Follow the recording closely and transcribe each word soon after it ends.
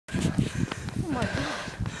my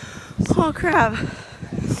god. Oh crap.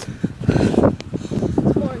 It's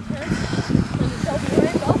more intense than the double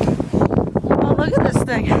rainbow. Oh, look at this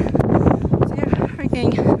thing. It's like a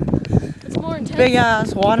freaking It's more intense. big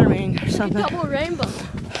ass water main or It's like a something. double rainbow.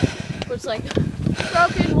 Where it's like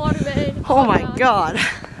broken water main. Oh my god.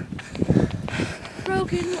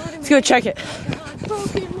 Broken water main. Let's go check it. Oh my god.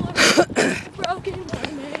 Broken water main. Broken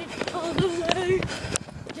water main. All the way.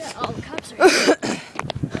 Yeah, all the cops are here.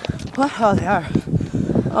 What? Oh, they are.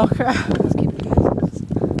 Oh crap. Let's keep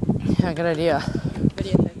it. Yeah, good idea.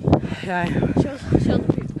 Video thing. Yeah. Show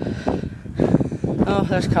the people. Oh,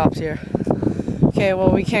 there's cops here. Okay, well,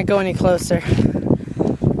 we can't go any closer.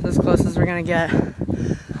 That's as close as we're gonna get.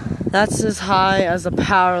 That's as high as the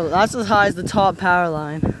power. That's as high as the top power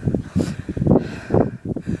line.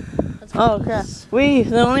 Oh crap.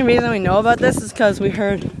 The only reason we know about this is because we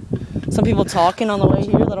heard some people talking on the way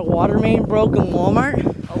here that a water main broke in Walmart.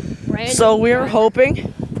 Oh, random. So we were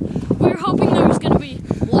hoping. We were hoping there was gonna be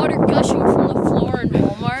water gushing from the floor in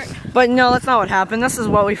Walmart. But no, that's not what happened. This is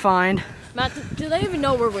what we find. Matt, do they even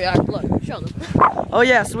know where we are? Look, show them. Oh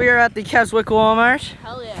yes, we are at the Keswick Walmart.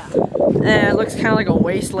 Hell yeah. And it looks kind of like a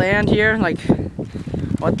wasteland here. Like,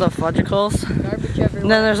 what the fudgicles? Garbage everywhere.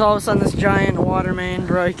 And then there's all of a sudden this giant water main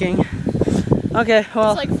breaking. Okay,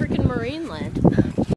 well. It's like freaking marine land.